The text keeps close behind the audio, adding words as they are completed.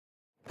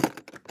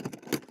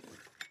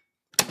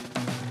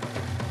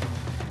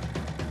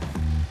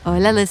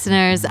Hola,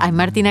 listeners. I'm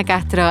Martina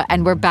Castro,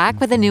 and we're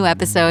back with a new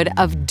episode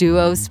of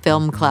Duo's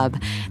Film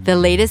Club, the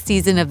latest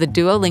season of the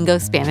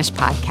Duolingo Spanish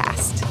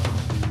podcast.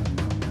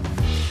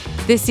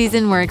 This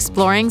season, we're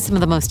exploring some of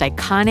the most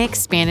iconic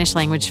Spanish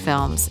language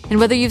films. And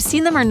whether you've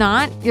seen them or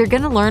not, you're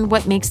going to learn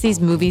what makes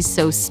these movies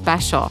so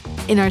special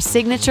in our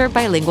signature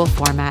bilingual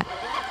format.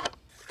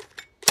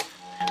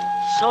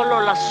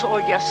 Solo las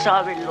ollas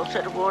saben los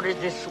hervores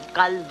de su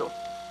caldo,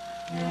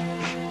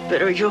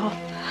 pero yo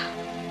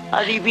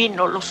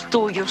adivino los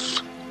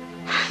tuyos.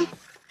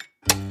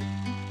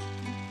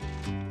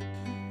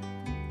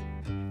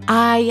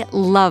 I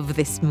love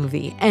this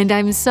movie, and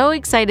I'm so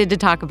excited to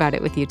talk about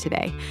it with you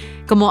today.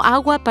 Como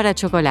agua para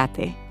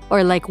chocolate,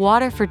 or Like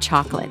Water for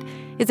Chocolate,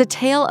 is a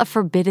tale of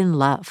forbidden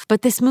love.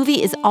 But this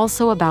movie is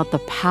also about the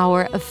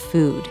power of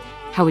food,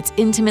 how it's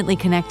intimately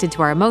connected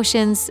to our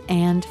emotions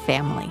and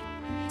family.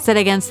 Set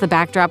against the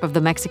backdrop of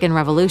the Mexican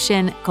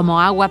Revolution, Como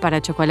Agua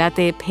para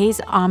Chocolate pays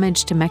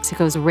homage to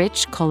Mexico's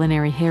rich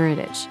culinary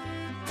heritage.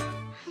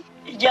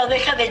 Ya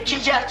deja de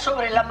chillar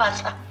sobre la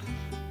masa.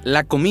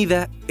 La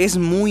comida es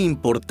muy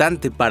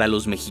importante para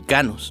los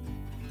mexicanos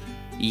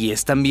y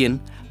es también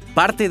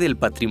parte del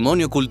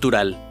patrimonio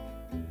cultural.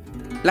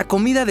 La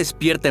comida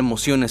despierta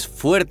emociones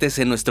fuertes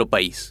en nuestro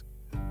país.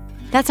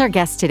 That's our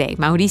guest today,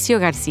 Mauricio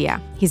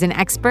Garcia. He's an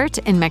expert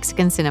in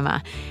Mexican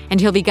cinema,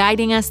 and he'll be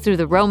guiding us through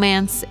the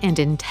romance and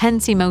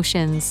intense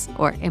emotions,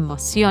 or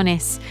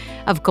emociones,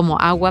 of Como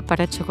Agua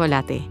para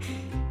Chocolate.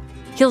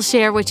 He'll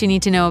share what you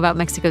need to know about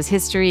Mexico's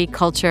history,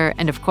 culture,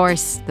 and of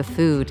course, the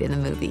food in the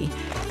movie.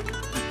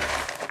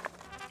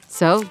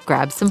 So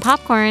grab some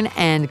popcorn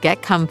and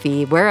get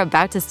comfy. We're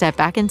about to step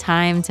back in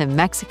time to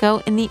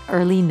Mexico in the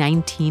early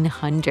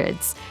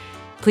 1900s.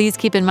 Please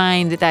keep in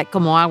mind that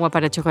Como Agua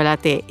para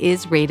Chocolate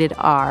is rated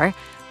R,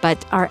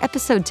 but our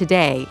episode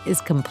today is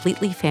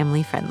completely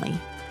family-friendly.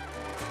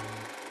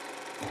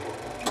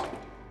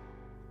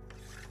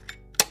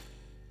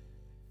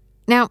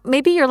 Now,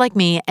 maybe you're like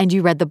me and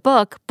you read the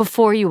book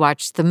before you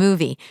watched the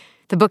movie.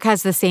 The book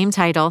has the same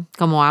title,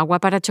 Como Agua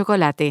para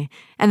Chocolate,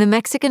 and the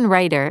Mexican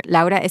writer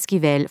Laura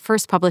Esquivel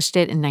first published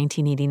it in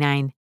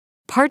 1989.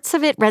 Parts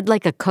of it read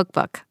like a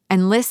cookbook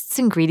and lists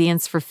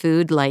ingredients for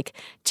food like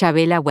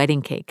Chabela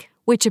wedding cake,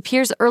 which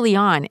appears early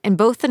on in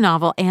both the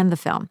novel and the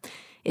film.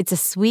 It's a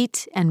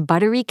sweet and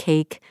buttery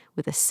cake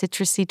with a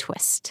citrusy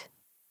twist.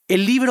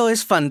 El libro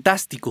es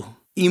fantástico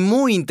y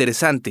muy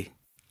interesante.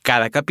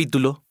 Cada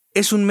capítulo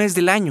es un mes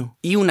del año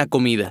y una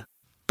comida.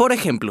 Por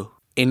ejemplo,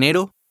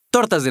 enero,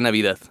 tortas de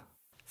Navidad.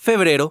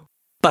 Febrero,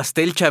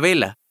 pastel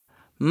Chabela.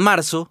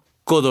 Marzo,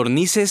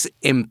 codornices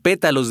en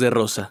pétalos de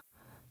rosa.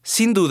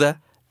 Sin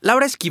duda,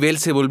 Laura Esquivel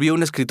se volvió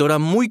una escritora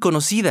muy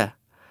conocida,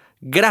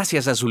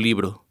 gracias a su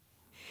libro.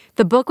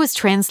 The book was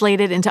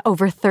translated into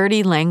over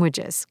 30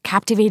 languages,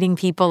 captivating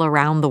people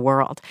around the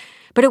world.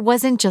 But it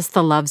wasn't just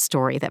the love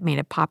story that made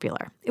it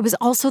popular. It was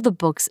also the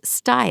book's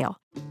style.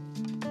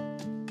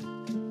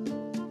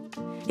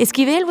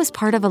 Esquivel was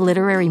part of a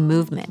literary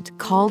movement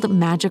called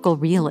magical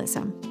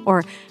realism,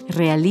 or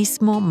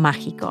realismo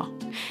mágico.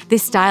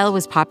 This style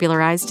was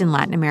popularized in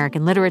Latin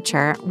American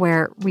literature,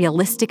 where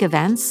realistic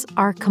events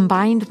are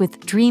combined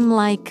with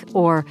dreamlike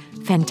or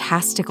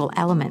fantastical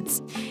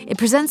elements. It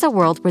presents a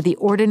world where the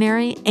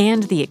ordinary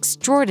and the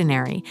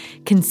extraordinary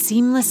can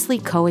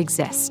seamlessly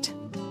coexist.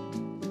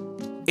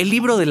 El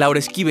libro de Laura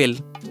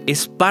Esquivel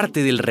es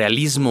parte del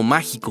realismo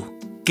mágico,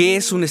 que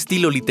es un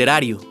estilo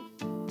literario.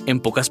 En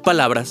pocas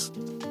palabras,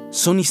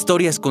 son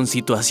historias con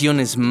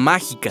situaciones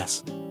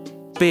mágicas,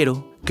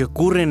 pero que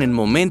ocurren en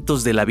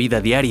momentos de la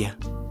vida diaria.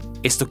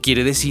 Esto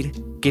quiere decir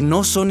que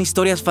no son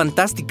historias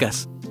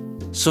fantásticas,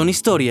 son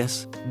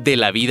historias de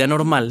la vida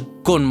normal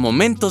con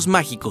momentos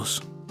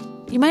mágicos.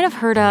 You might have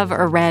heard of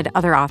or read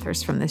other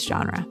authors from this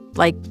genre,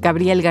 like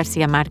Gabriel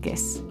García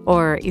Márquez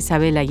or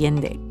Isabel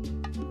Allende.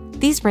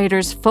 These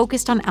writers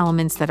focused on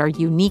elements that are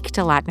unique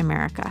to Latin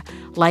America,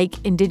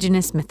 like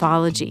indigenous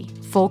mythology,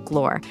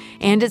 folklore,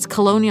 and its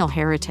colonial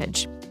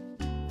heritage.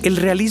 El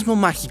realismo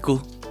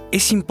mágico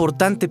es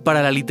importante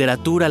para la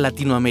literatura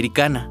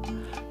latinoamericana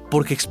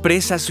porque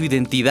expresa su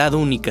identidad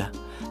única,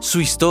 su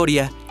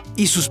historia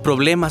y sus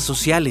problemas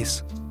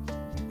sociales.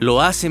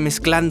 Lo hace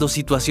mezclando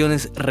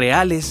situaciones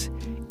reales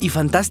y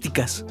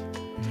fantásticas.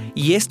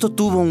 Y esto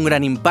tuvo un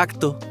gran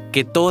impacto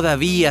que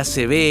todavía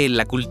se ve en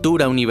la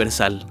cultura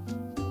universal.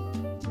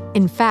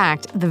 In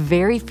fact, the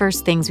very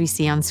first things we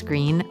see on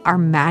screen are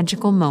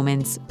magical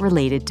moments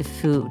related to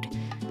food.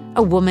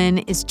 A woman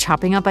is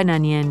chopping up an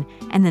onion,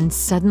 and then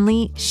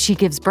suddenly she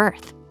gives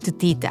birth to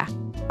Tita,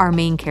 our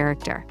main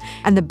character,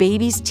 and the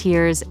baby's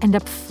tears end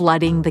up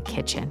flooding the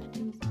kitchen.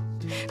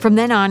 From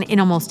then on,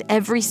 in almost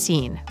every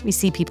scene, we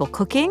see people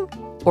cooking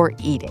or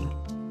eating.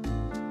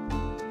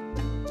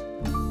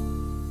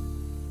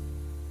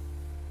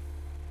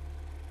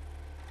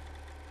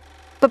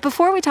 But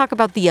before we talk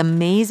about the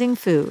amazing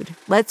food,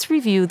 let's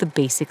review the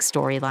basic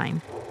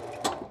storyline.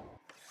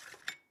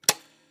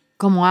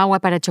 Como Agua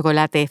para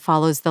Chocolate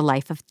follows the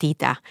life of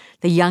Tita,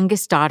 the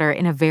youngest daughter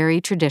in a very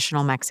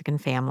traditional Mexican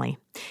family.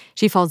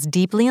 She falls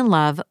deeply in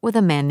love with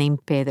a man named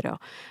Pedro,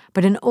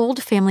 but an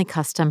old family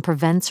custom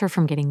prevents her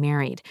from getting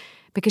married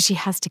because she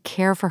has to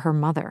care for her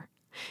mother.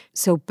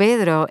 So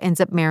Pedro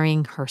ends up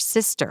marrying her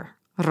sister,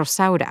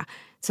 Rosaura,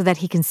 so that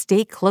he can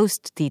stay close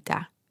to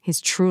Tita, his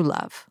true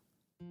love.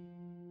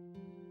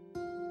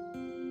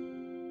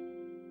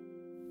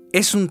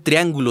 Es un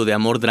triángulo de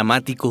amor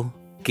dramático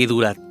que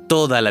dura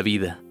toda la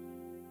vida.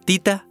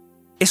 Tita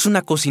es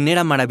una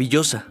cocinera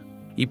maravillosa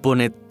y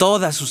pone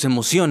todas sus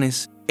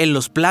emociones en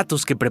los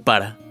platos que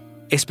prepara,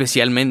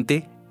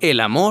 especialmente el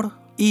amor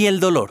y el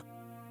dolor.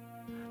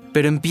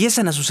 Pero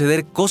empiezan a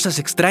suceder cosas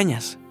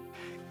extrañas,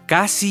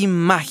 casi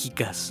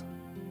mágicas.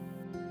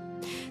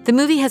 The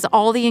movie has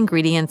all the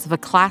ingredients of a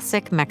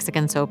classic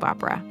Mexican soap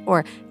opera,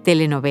 or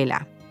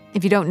telenovela.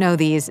 If you don't know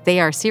these,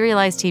 they are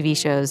serialized TV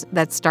shows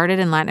that started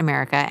in Latin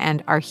America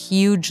and are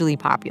hugely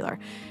popular,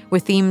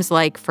 with themes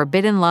like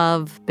forbidden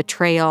love,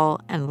 betrayal,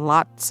 and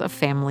lots of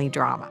family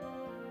drama.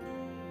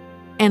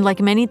 And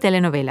like many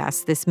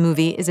telenovelas, this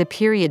movie is a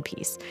period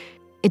piece.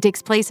 It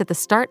takes place at the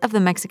start of the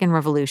Mexican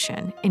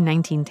Revolution in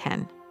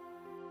 1910.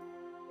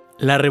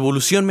 La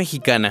Revolución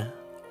Mexicana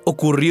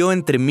ocurrió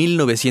entre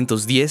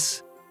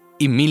 1910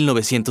 y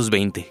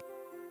 1920.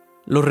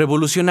 Los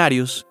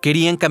revolucionarios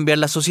querían cambiar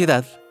la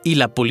sociedad y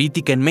la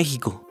política en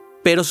México,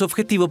 pero su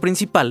objetivo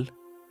principal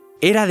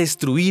era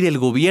destruir el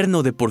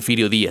gobierno de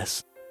Porfirio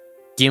Díaz,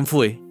 quien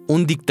fue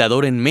un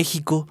dictador en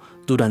México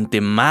durante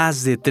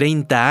más de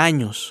 30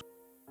 años.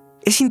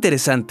 Es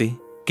interesante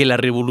que la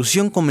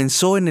revolución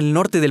comenzó en el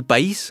norte del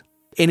país,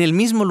 en el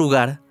mismo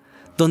lugar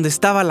donde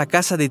estaba la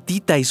casa de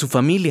Tita y su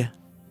familia.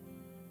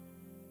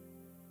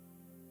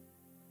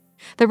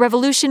 The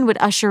revolution would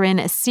usher in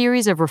a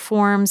series of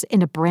reforms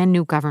in a brand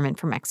new government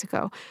for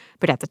Mexico.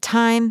 But at the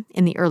time,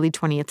 in the early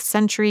 20th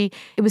century,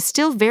 it was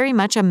still very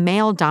much a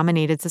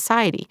male-dominated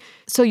society.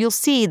 So you'll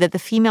see that the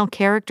female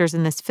characters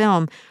in this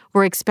film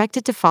were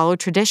expected to follow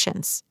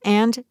traditions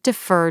and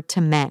defer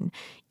to men,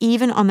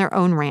 even on their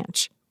own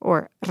ranch,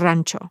 or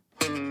rancho.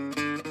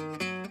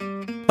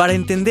 Para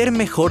entender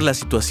mejor la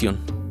situación,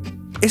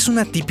 es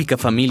una típica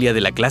familia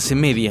de la clase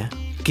media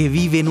que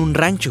vive en un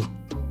rancho.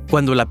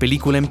 Cuando la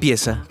película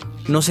empieza,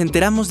 nos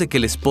enteramos de que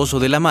el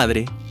esposo de la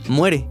madre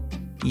muere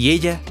y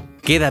ella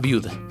queda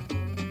viuda.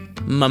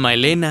 Mamá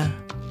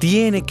Elena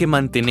tiene que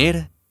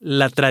mantener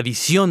la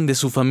tradición de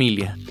su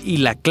familia y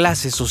la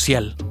clase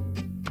social.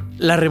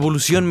 La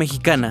Revolución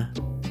Mexicana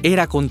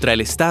era contra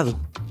el Estado,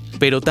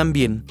 pero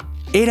también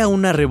era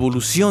una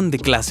revolución de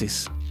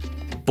clases.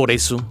 Por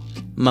eso,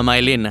 Mamá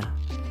Elena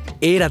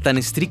era tan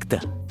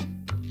estricta.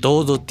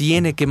 Todo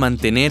tiene que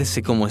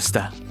mantenerse como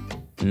está.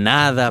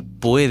 Nada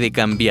puede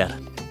cambiar.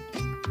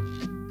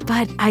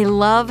 But I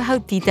love how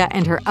Tita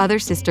and her other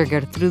sister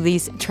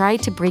Gertrudis try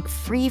to break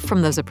free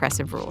from those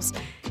oppressive rules,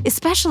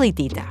 especially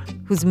Tita,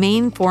 whose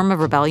main form of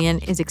rebellion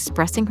is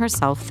expressing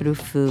herself through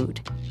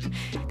food.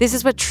 This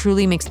is what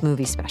truly makes the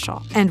movie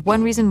special, and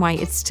one reason why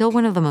it's still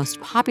one of the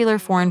most popular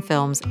foreign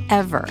films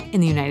ever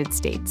in the United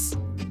States.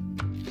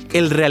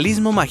 El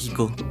realismo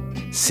mágico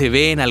se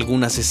ve en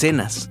algunas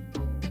escenas,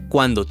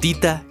 cuando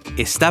Tita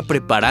está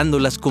preparando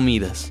las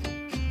comidas.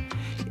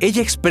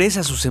 Ella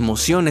expresa sus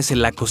emociones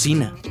en la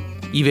cocina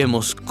y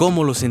vemos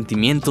cómo los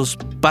sentimientos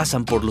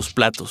pasan por los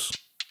platos.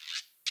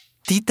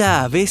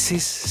 Tita a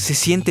veces se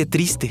siente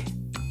triste,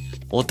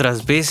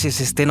 otras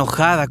veces está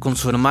enojada con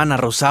su hermana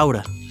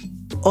Rosaura,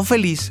 o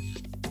feliz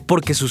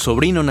porque su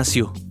sobrino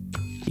nació.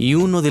 Y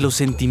uno de los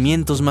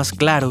sentimientos más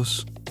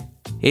claros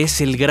es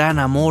el gran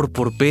amor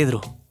por Pedro.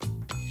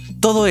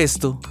 Todo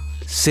esto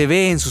se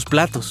ve en sus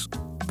platos.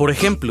 Por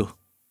ejemplo,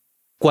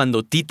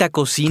 cuando Tita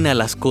cocina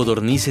las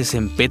codornices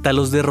en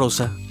pétalos de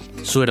rosa,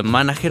 su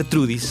hermana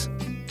Gertrudis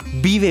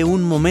vive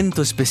un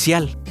momento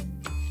especial.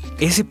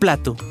 Ese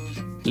plato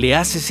le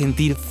hace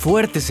sentir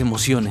fuertes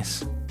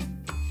emociones.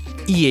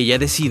 Y ella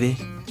decide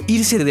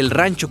irse del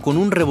rancho con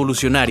un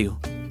revolucionario.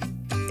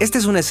 Esta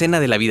es una escena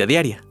de la vida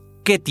diaria,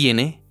 que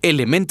tiene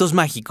elementos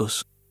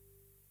mágicos.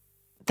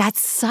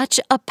 That's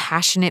such a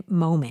passionate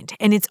moment,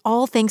 and it's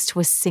all thanks to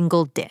a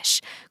single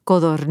dish,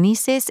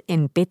 codornices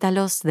en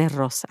pétalos de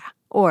rosa,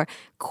 or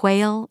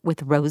quail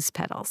with rose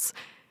petals.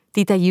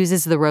 Tita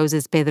uses the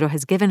roses Pedro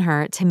has given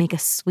her to make a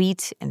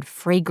sweet and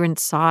fragrant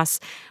sauce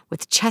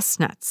with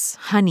chestnuts,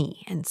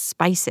 honey, and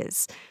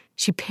spices.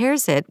 She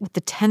pairs it with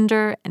the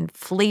tender and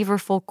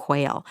flavorful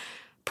quail,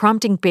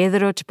 prompting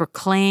Pedro to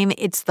proclaim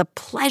it's the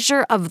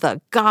pleasure of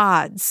the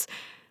gods.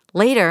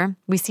 Later,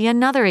 we see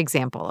another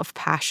example of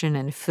passion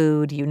and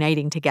food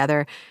uniting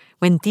together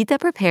when Tita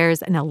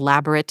prepares an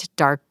elaborate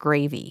dark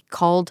gravy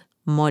called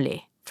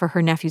mole for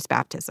her nephew's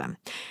baptism.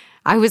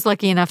 I was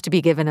lucky enough to be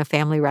given a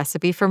family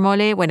recipe for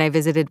mole when I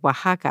visited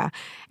Oaxaca,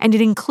 and it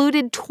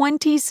included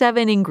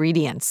 27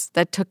 ingredients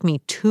that took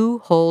me 2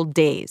 whole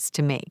days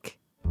to make.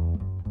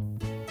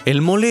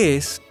 El mole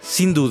es,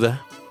 sin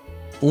duda,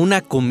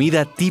 una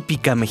comida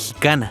típica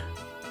mexicana.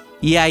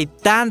 Y hay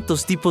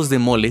tantos tipos de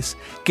moles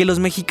que los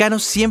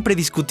mexicanos siempre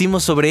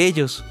discutimos sobre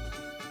ellos.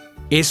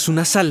 Es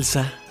una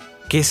salsa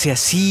que se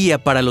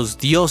hacía para los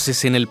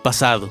dioses en el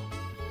pasado.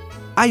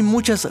 Hay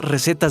muchas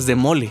recetas de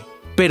mole,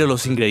 pero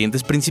los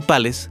ingredientes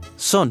principales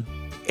son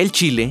el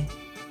chile,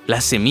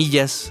 las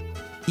semillas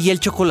y el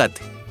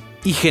chocolate,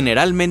 y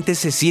generalmente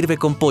se sirve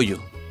con pollo.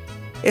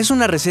 Es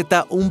una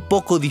receta un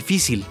poco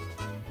difícil,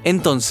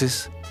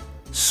 entonces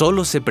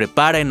solo se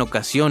prepara en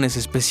ocasiones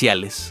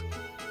especiales.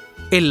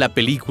 En la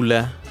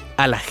película,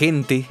 a la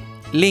gente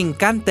le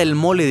encanta el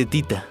mole de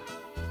Tita,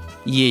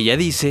 y ella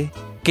dice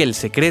que el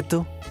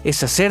secreto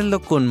es hacerlo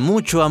con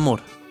mucho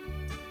amor.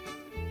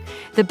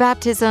 The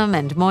baptism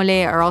and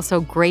mole are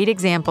also great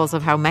examples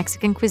of how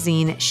Mexican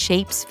cuisine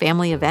shapes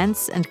family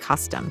events and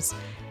customs.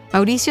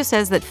 Mauricio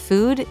says that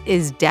food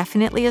is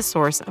definitely a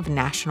source of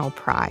national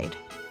pride.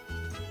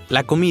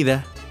 La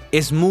comida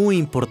es muy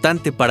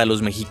importante para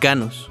los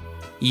mexicanos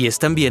y es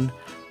también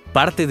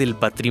parte del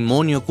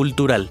patrimonio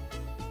cultural.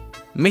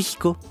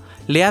 México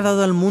le ha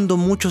dado al mundo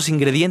muchos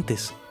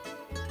ingredientes.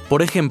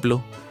 Por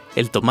ejemplo,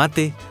 el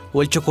tomate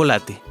o el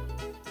chocolate.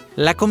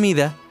 La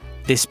comida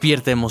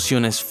despierta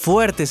emociones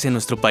fuertes en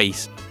nuestro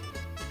país.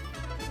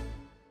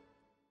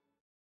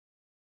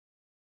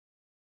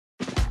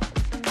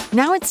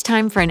 Now it's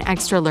time for an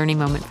extra learning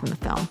moment from the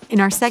film in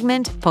our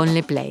segment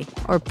Ponle Play,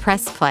 or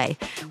Press Play,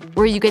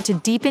 where you get to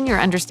deepen your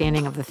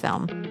understanding of the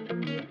film.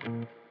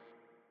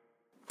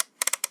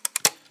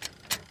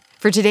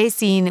 For today's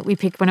scene, we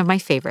picked one of my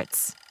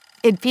favorites.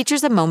 It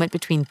features a moment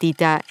between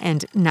Tita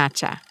and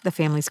Nacha, the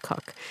family's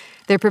cook.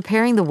 They're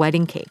preparing the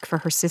wedding cake for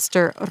her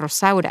sister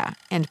Rosaura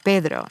and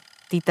Pedro,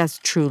 Tita's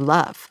true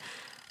love.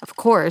 Of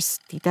course,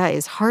 Tita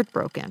is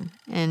heartbroken,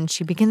 and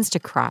she begins to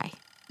cry,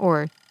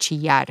 or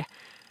chillar.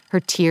 Her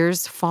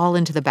tears fall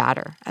into the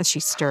batter as she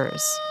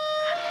stirs.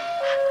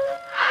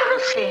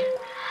 Sí,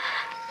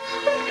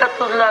 suelta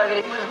tus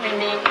lágrimas, mi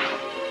niña.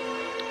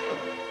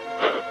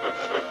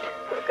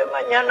 Porque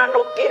mañana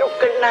no quiero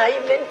que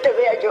nadie te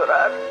vea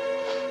llorar,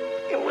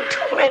 y mucho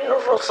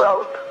menos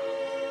Rosaura.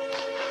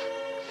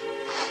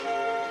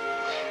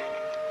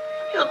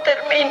 Yo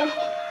termino.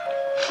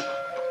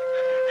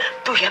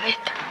 Tú ya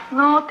vete.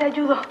 No, te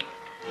ayudo.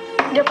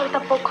 Ya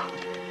falta poco.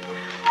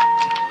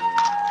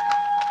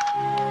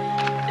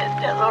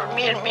 Vete a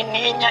dormir, mi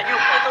niña. Yo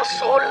puedo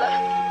sola.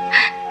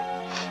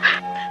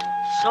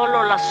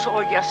 Solo las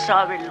ollas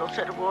saben los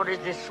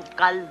hervores de su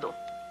caldo.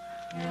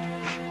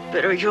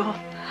 Pero yo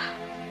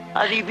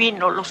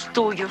adivino los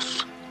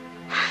tuyos.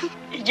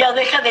 Y ya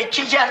deja de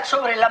chillar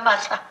sobre la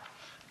masa,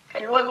 que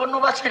luego no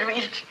va a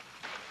servir.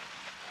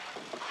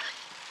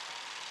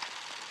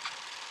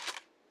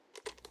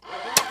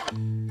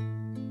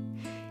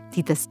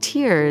 Tita's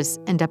tears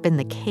end up in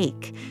the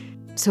cake.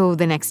 So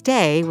the next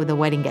day, when the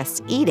wedding guests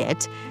eat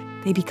it,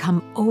 they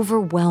become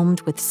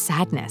overwhelmed with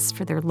sadness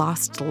for their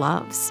lost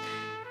loves.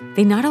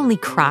 They not only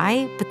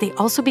cry, but they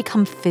also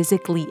become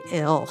physically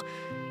ill.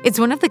 It's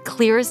one of the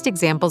clearest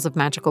examples of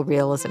magical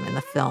realism in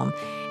the film,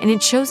 and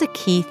it shows a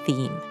key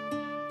theme.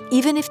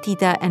 Even if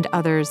Tita and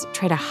others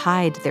try to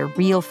hide their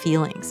real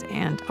feelings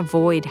and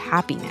avoid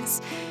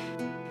happiness,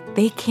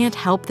 they can't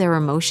help their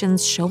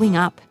emotions showing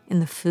up in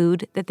the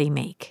food that they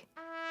make.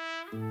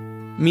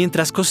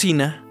 Mientras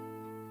cocina,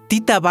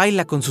 Tita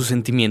baila con sus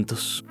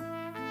sentimientos.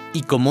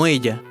 Y como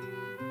ella,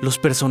 los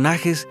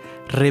personajes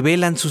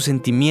revelan sus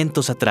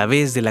sentimientos a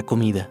través de la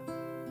comida.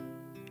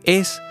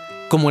 Es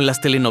como en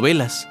las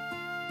telenovelas,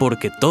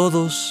 porque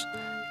todos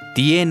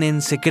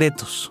tienen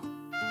secretos.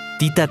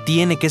 Tita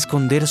tiene que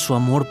esconder su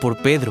amor por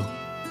Pedro,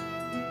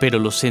 pero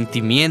los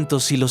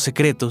sentimientos y los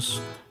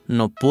secretos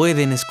no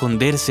pueden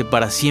esconderse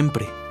para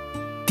siempre.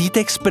 Tita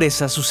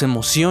expresa sus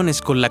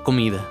emociones con la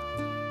comida,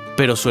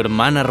 pero su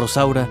hermana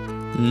Rosaura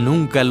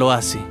nunca lo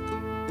hace.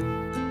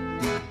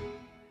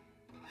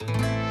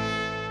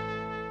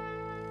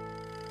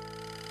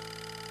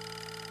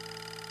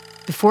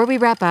 Before we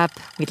wrap up,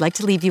 we'd like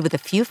to leave you with a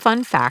few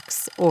fun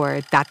facts,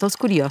 or datos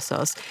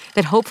curiosos,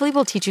 that hopefully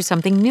will teach you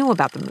something new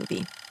about the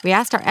movie. We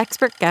asked our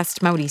expert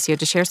guest, Mauricio,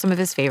 to share some of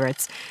his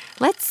favorites.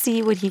 Let's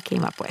see what he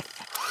came up with.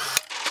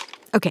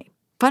 Okay,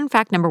 fun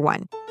fact number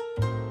 1.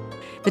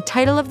 The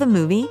title of the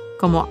movie,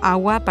 Como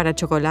agua para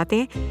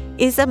chocolate,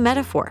 is a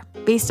metaphor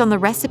based on the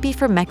recipe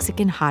for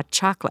Mexican hot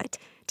chocolate.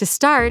 To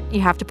start,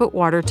 you have to put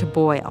water to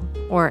boil,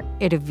 or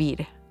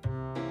hervir.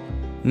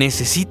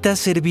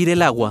 Necesitas hervir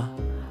el agua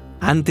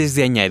antes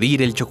de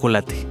añadir el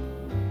chocolate.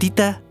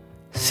 Tita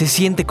se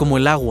siente como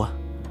el agua,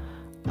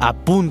 a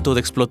punto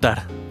de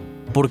explotar,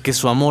 porque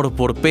su amor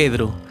por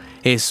Pedro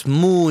es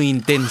muy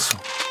intenso.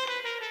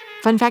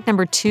 Fun fact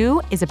number 2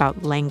 is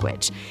about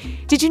language.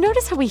 Did you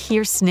notice how we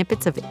hear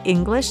snippets of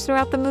English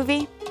throughout the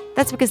movie?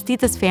 That's because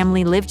Tita's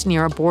family lived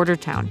near a border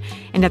town,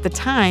 and at the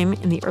time,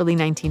 in the early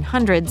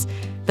 1900s,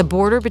 the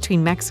border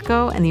between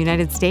Mexico and the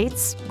United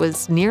States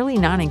was nearly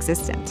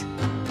non-existent.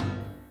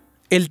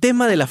 El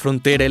tema de la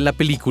frontera en la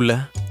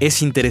película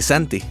es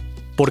interesante,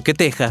 porque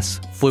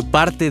Texas fue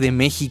parte de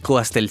México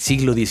hasta el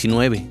siglo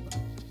XIX.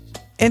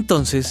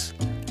 Entonces,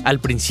 al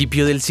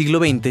principio del siglo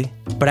XX,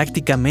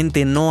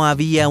 prácticamente no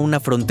había una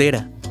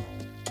frontera.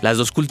 Las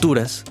dos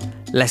culturas,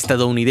 la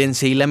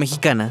estadounidense y la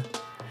mexicana,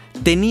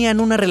 tenían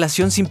una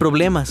relación sin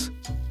problemas,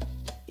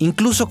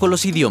 incluso con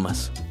los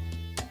idiomas.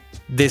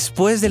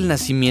 Después del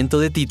nacimiento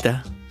de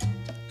Tita,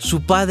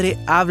 su padre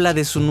habla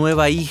de su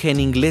nueva hija en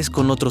inglés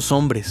con otros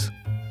hombres.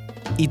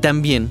 Y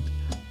también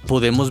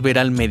podemos ver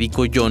al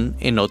médico John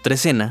en otra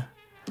escena,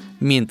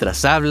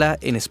 mientras habla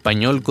en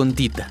español con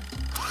Tita.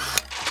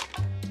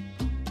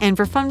 And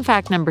for fun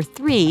fact number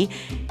 3,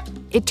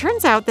 it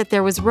turns out that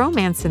there was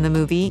romance in the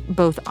movie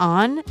both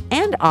on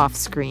and off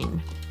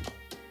screen.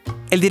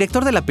 El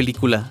director de la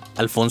película,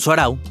 Alfonso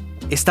Arau,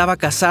 estaba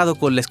casado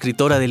con la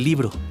escritora del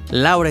libro,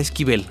 Laura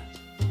Esquivel.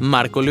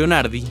 Marco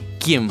Leonardi,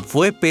 quien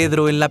fue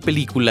Pedro en la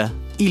película,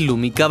 y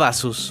Lumi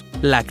Cavazos,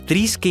 la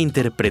actriz que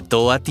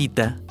interpretó a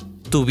Tita,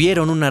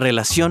 tuvieron una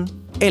relación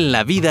en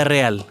la vida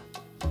real.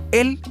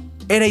 Él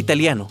era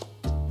italiano,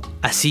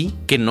 así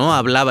que no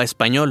hablaba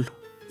español,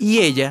 y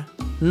ella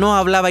no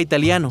hablaba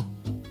italiano.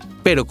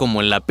 Pero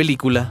como en la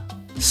película,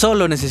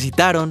 solo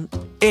necesitaron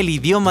el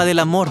idioma del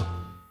amor.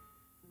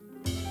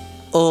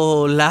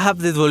 O la app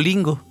de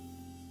Duolingo.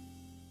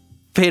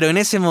 Pero en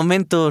ese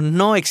momento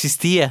no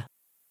existía.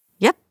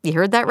 Yep, you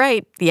heard that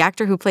right. The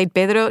actor who played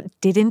Pedro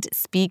didn't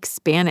speak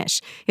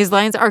Spanish. His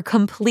lines are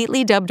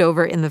completely dubbed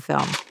over in the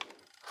film.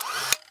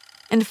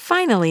 And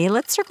finally,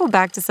 let's circle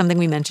back to something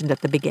we mentioned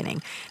at the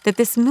beginning, that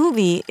this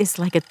movie is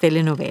like a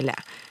telenovela.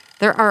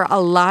 There are a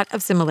lot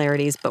of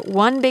similarities, but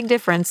one big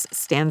difference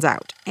stands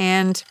out,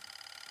 and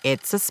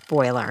it's a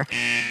spoiler.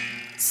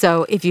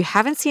 So if you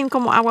haven't seen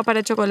Como Agua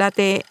para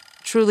Chocolate,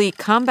 truly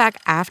come back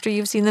after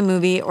you've seen the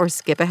movie or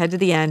skip ahead to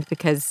the end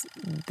because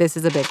this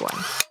is a big one.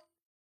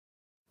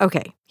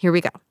 Okay, here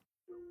we go.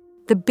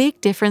 The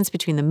big difference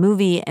between the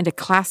movie and a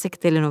classic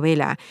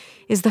telenovela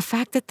is the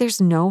fact that there's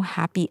no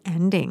happy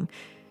ending,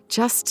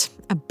 just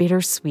a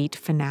bittersweet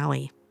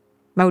finale.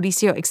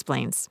 Mauricio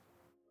explains.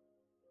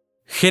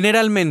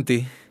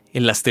 Generalmente,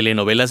 en las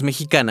telenovelas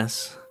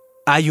mexicanas,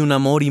 hay un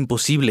amor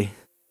imposible.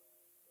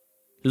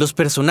 Los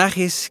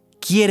personajes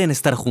quieren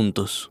estar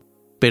juntos,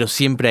 pero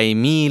siempre hay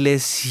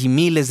miles y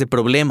miles de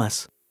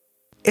problemas.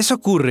 Eso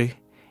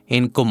ocurre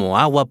en Como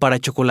Agua para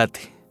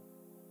Chocolate.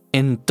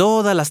 En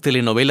todas las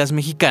telenovelas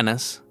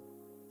mexicanas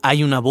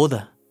hay una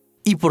boda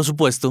y, por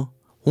supuesto,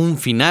 un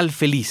final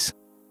feliz.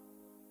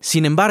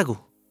 Sin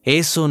embargo,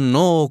 eso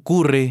no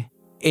ocurre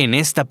en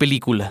esta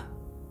película.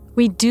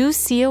 We do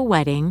see a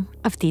wedding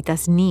of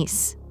Tita's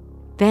niece.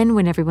 Then,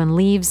 when everyone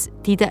leaves,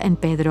 Tita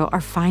and Pedro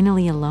are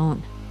finally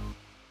alone.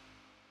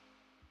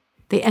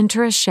 They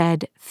enter a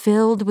shed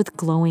filled with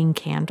glowing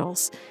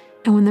candles,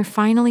 and when they're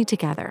finally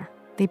together,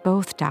 they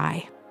both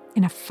die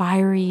in a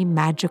fiery,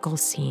 magical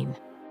scene.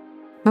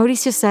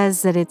 Mauricio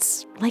says that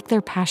it's like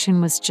their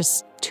passion was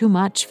just too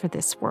much for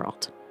this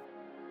world.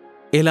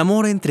 El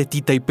amor entre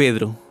Tita y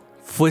Pedro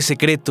fue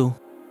secreto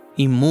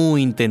y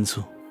muy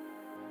intenso,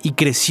 y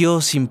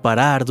creció sin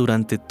parar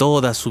durante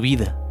toda su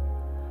vida.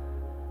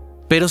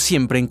 Pero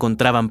siempre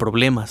encontraban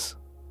problemas.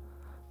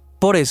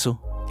 Por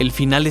eso, el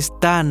final es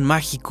tan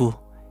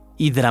mágico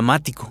y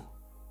dramático.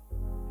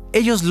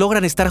 Ellos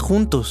logran estar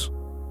juntos,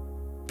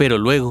 pero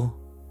luego,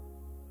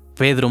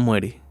 Pedro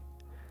muere.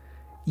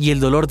 Y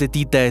el dolor de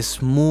Tita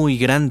es muy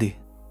grande.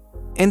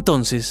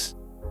 Entonces,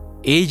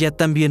 ella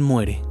también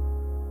muere.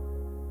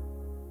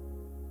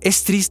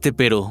 Es triste,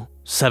 pero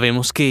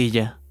sabemos que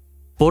ella,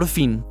 por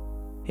fin,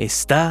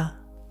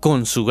 está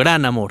con su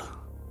gran amor.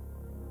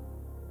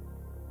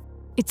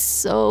 It's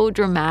so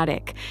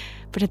dramatic,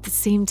 but at the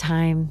same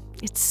time,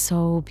 it's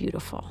so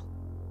beautiful.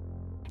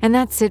 And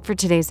that's it for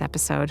today's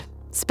episode.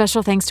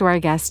 Special thanks to our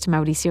guest,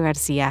 Mauricio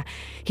Garcia.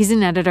 He's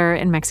an editor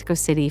in Mexico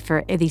City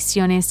for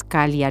Ediciones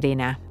Cal y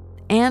Arena.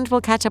 And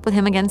we'll catch up with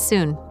him again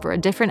soon for a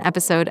different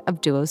episode of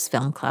Duo's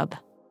Film Club.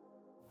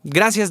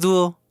 Gracias,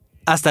 Duo.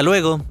 Hasta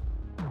luego.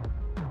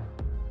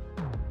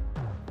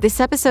 This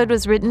episode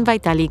was written by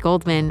Tali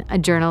Goldman, a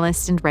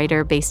journalist and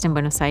writer based in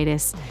Buenos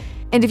Aires.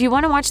 And if you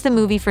want to watch the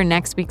movie for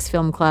next week's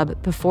film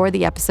club before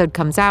the episode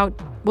comes out,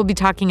 we'll be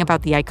talking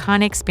about the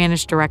iconic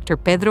Spanish director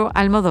Pedro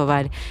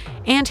Almodóvar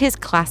and his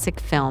classic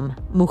film,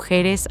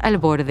 Mujeres al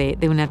borde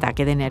de un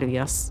ataque de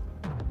nervios.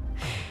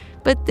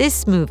 But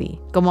this movie,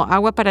 Como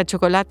Agua para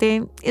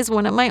Chocolate, is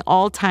one of my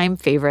all-time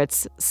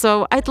favorites,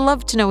 so I'd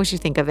love to know what you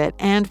think of it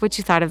and what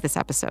you thought of this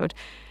episode.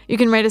 You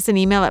can write us an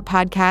email at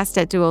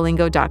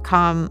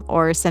podcast@duolingo.com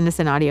or send us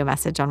an audio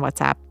message on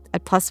WhatsApp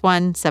at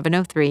 +1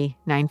 703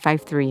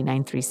 953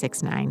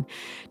 9369.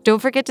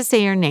 Don't forget to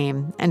say your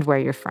name and where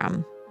you're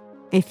from.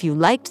 If you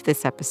liked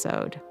this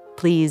episode,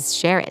 please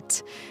share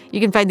it.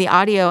 You can find the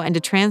audio and a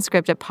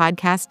transcript at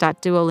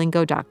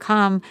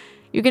podcast.duolingo.com.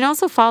 You can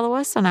also follow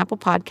us on Apple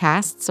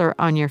Podcasts or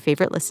on your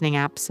favorite listening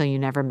app so you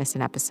never miss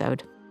an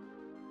episode.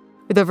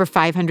 With over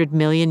 500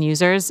 million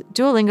users,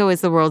 Duolingo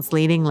is the world's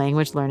leading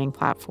language learning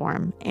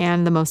platform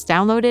and the most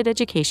downloaded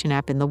education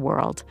app in the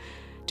world.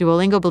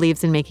 Duolingo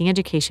believes in making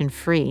education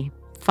free,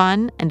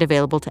 fun, and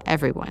available to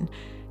everyone.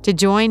 To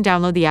join,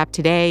 download the app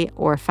today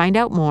or find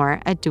out more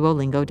at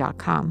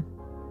duolingo.com.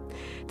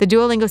 The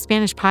Duolingo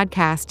Spanish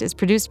podcast is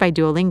produced by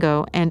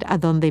Duolingo and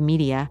Adonde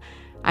Media.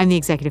 I'm the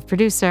executive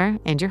producer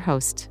and your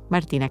host,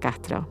 Martina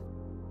Castro.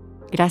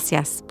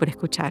 Gracias por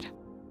escuchar.